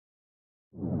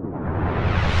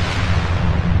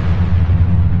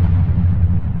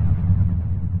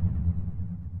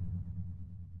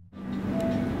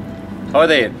Hi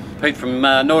there, Pete from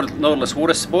Nautilus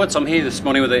Watersports. I'm here this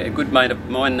morning with a good mate of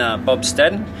mine, Bob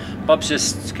Staddon. Bob's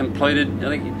just completed, I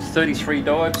think, 33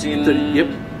 dives in...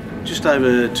 Yep, just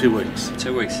over 2 weeks.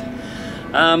 2 weeks.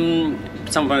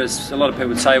 Sometimes a lot of people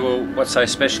would say, well, what's so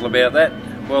special about that?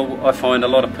 Well, I find a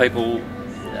lot of people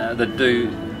that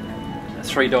do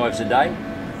 3 dives a day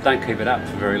don't keep it up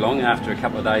for very long. After a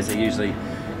couple of days, they're usually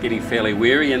getting fairly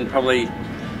weary, and probably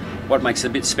what makes it a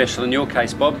bit special in your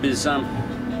case, Bob, is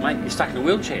mate, you're stuck in a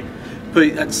wheelchair.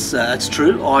 Pete, that's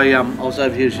true. I was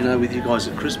over here, as you know, with you guys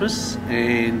at Christmas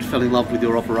and fell in love with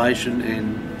your operation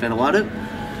in Vanuatu.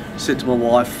 Said to my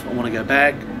wife, I want to go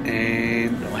back,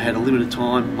 and I had a limited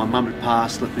time. My mum had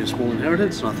passed, left me a small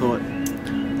inheritance, and I thought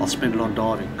I'll spend it on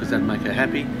diving because that'd make her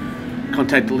happy.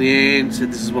 Contacted Leanne, said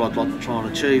this is what I'd like to try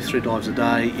and achieve, 3 dives a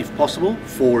day if possible,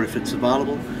 4 if it's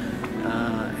available.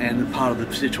 And part of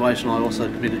the situation I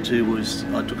also committed to was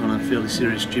I took on a fairly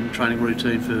serious gym training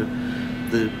routine for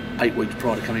the 8 weeks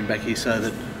prior to coming back here, so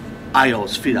that I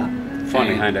was fitter.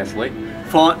 Finally honed athlete.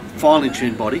 Finely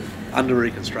tuned body, under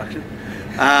reconstruction.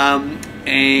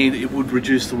 And it would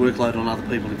reduce the workload on other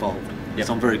people involved. Yep.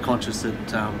 So I'm very conscious that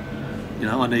you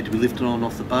know, I need to be lifted on and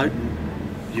off the boat, and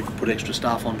you've put extra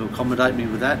staff on to accommodate me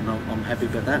with that, and I'm happy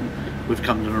about that. We've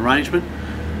come to an arrangement.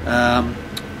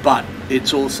 But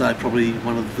it's also probably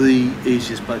one of the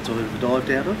easiest boats I've ever dived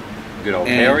out of. Good old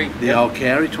Cowrie. The old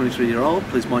Cowrie, 23-year-old.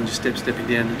 Please mind your stepping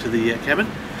down into the cabin.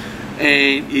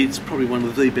 And it's probably one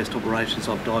of the best operations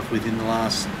I've dived with in the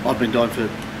last... I've been diving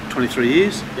for 23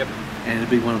 years. Yep. And it'd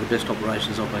be one of the best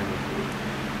operations I've been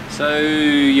with. So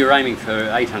you're aiming for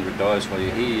 800 dives while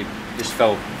you're here. You just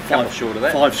fell a couple short of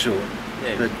that. 5 short.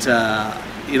 Yeah. But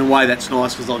in a way that's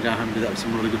nice because I'll go home and do that with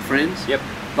some really good friends. Yep.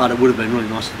 But it would have been really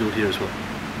nice to do it here as well.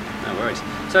 No worries.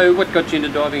 So what got you into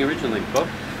diving originally, Bob?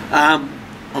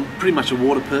 I'm pretty much a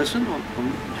water person.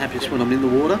 I'm happiest when I'm in the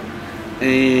water,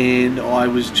 and I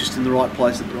was just in the right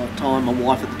place at the right time. My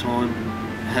wife at the time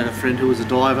had a friend who was a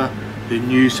diver who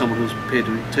knew someone who was prepared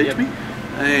to teach me,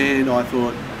 and I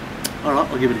thought, all right,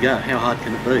 I'll give it a go. How hard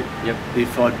can it be? Yep.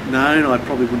 If I'd known, I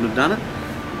probably wouldn't have done it.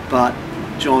 But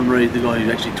John Reed, the guy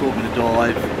who actually taught me to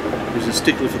dive, was a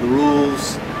stickler for the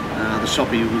rules. The shop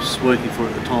he was working for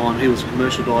at the time, he was a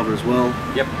commercial diver as well.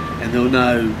 Yep. And there were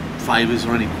no favours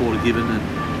or any quarter given,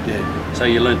 and yeah. So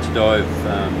you learnt to dive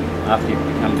after you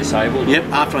become disabled? Yep,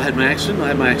 after I had my accident. I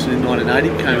had my accident in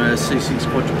 1980, became a C6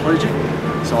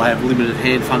 quadriplegic. So I have limited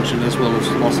hand function as well as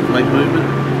loss of leg movement.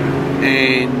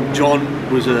 And John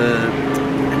was a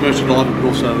commercial diver, but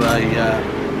also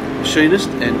a machinist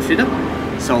and fitter.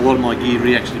 So a lot of my gear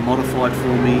he actually modified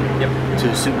for me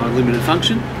to suit my limited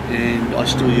function, and I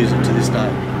still use it to this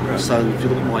day. Right. So if you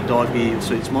look at my dive gear, you'll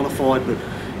see it's modified, but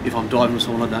if I'm diving with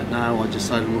someone I don't know, I just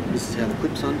say to them, look, this is how the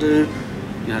clips undo,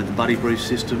 you know, the buddy brief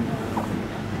system.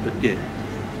 But yeah,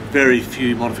 very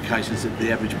few modifications that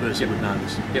the average person would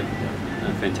notice. Yep.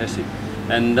 Fantastic.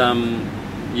 And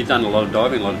you've done a lot of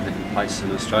diving, a lot of different places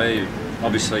in Australia.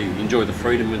 Obviously enjoy the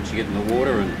freedom once you get in the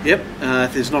water. And yep,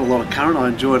 if there's not a lot of current, I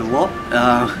enjoy it a lot.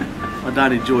 I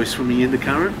don't enjoy swimming in the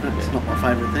current, that's not my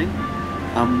favourite thing.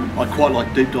 I quite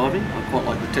like deep diving, I quite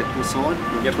like the technical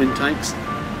side, the twin tanks,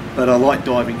 but I like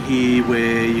diving here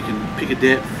where you can pick a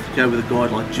depth, go with a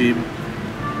guide like Jim,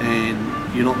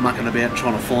 and you're not mucking about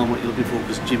trying to find what you're looking for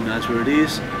because Jim knows where it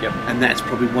is. Yep. And that's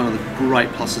probably one of the great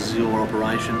pluses of your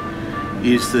operation,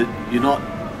 is that you're not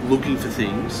looking for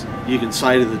things. You can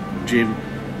say to the gym,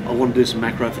 I want to do some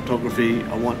macro photography,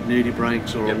 I want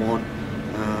nudibranchs, or I want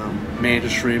manta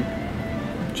shrimp.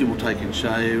 Jim will take and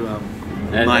show you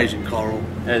amazing coral.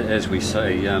 As we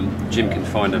say, Jim can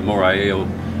find a moray eel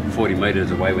 40 metres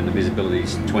away when the visibility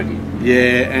is 20.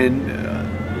 Yeah, and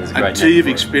until you've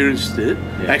experienced it,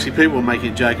 actually people were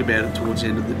making a joke about it towards the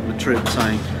end of the trip,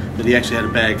 saying that he actually had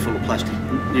a bag full of plastic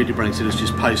nudibranchs that was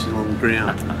just posted along the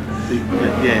ground.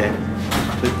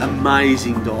 But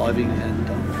amazing diving,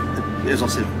 and as I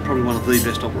said, probably one of the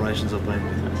best operations I've been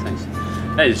with.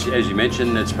 Thanks. As you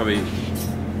mentioned, it's probably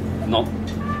not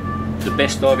the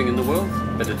best diving in the world,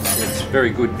 but it's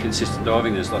very good, consistent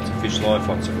diving. There's lots of fish life,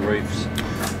 lots of reefs,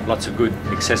 lots of good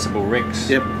accessible wrecks.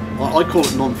 Yep, I call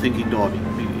it non-thinking diving.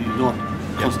 You're not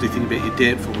constantly thinking about your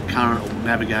depth or the current or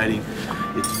navigating.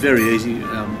 It's very easy.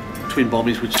 Twin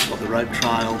bombies, which has got the rope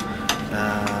trail.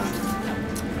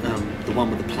 The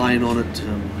one with the plane on it,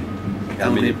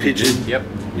 aluminium pigeon. Yep.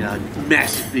 You know,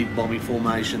 massive big bombing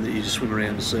formation that you just swim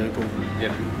around in a circle.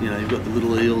 Yep. You know, you've got the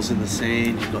little eels in the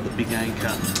sand. You've got the big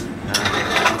anchor.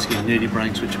 Let's get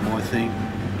nudibranchs, which are my thing.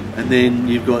 And then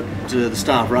you've got the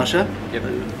Star of Russia. Yep.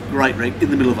 Great wreck in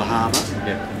the middle of a harbour.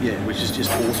 Yep. Yeah, which is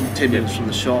just awesome. 10 minutes from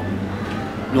the shop.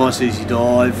 Nice, easy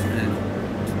dive,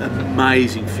 and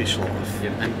amazing fish life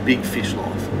and big fish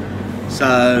life.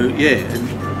 So yeah,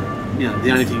 and you know,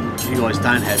 the only thing you guys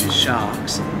don't have is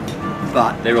sharks,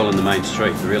 but they're all in the main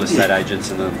street, the real estate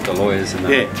agents and the lawyers and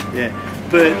the... Yeah.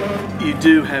 But you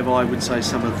do have, I would say,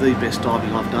 some of the best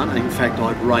diving I've done. In fact,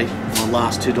 I'd rate my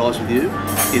last 2 dives with you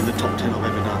in the top 10 I've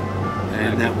ever done.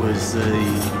 And that was the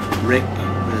wreck,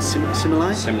 the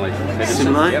Simile,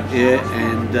 yeah.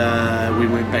 And we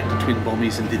went back to Twin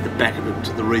Bommies and did the back of it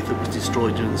to the reef that was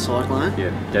destroyed during the cyclone.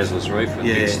 Yeah, Dazzler's Reef and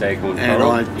Big Staghorn and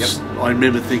Coral. I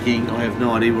remember thinking, I have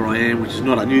no idea where I am, which is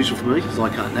not unusual for me because I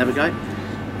can't navigate.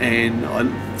 And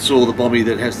I saw the bommy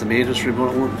that has the mantis shrimp on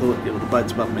it and thought, yeah, well, the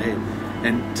boat's above my head.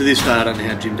 And to this day, I don't know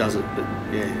how Jim does it, but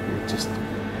yeah, it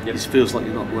just feels like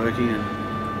you're not working,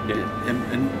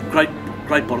 and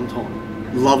great bottom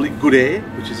time, lovely, good air,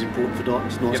 which is important for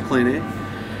divers, nice clean air.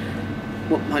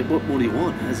 Mate, what more do you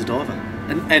want as a diver?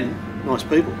 And nice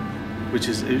people, which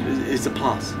is the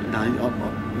plus. You know,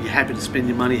 you're happy to spend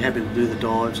your money, happy to do the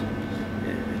dives.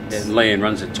 And Leanne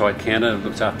runs a tight counter,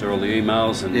 looks after all the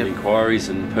emails and inquiries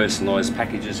and personalised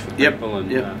packages for people,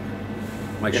 and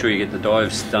make sure you get the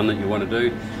dives done that you want to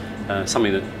do.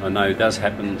 Something that I know does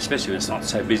happen, especially when it's not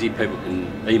so busy, people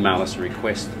can email us and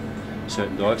request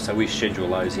certain dives, so we schedule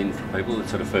those in for people.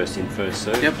 It's sort of first in, first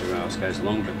served, everyone else goes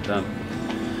along. But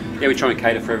yeah, we try and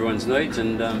cater for everyone's needs,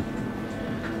 and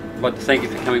I'd like to thank you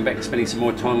for coming back and spending some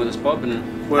more time with us, Bob, and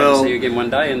hope to see you again one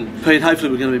day. And Pete,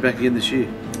 hopefully we're going to be back again this year.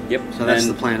 Yep. So that's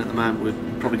the plan at the moment.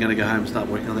 We're probably going to go home and start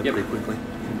working on that pretty quickly.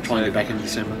 Try and get back in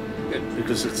December. Good.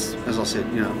 Because it's, as I said,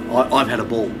 you know, I've had a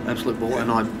ball, absolute ball, and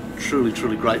I'm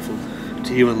truly grateful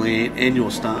to you and Leanne and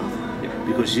your staff,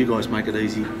 because you guys make it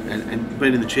easy. And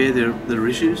being in the chair, there are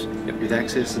issues with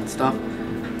access and stuff,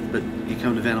 but you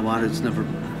come to Vanuatu, it's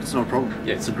not a problem.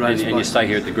 Yeah. It's a great place. And you stay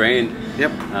here at the Grand.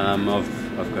 Yep.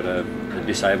 I've got a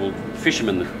disabled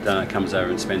fisherman that comes over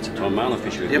and spends some time marlin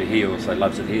fishing with me. He also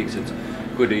loves it here because it's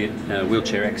good to get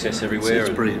wheelchair access everywhere.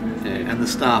 It's brilliant. Yeah. And the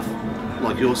staff,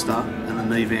 like your staff, and the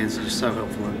knee vans are just so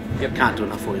helpful, and can't do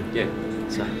enough for you. Yeah.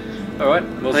 So. All right.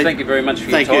 Well, thank you very much for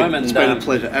your time. It's been a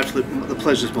pleasure. Absolutely, the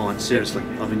pleasure's mine. Seriously,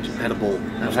 I've had a ball.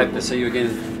 I hope to see you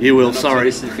again. You will. Sorry.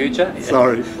 In the future.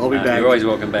 Sorry, I'll be back. You're always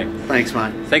welcome back. Thanks,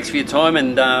 mate. Thanks for your time,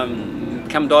 and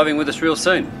come diving with us real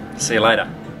soon. See you later.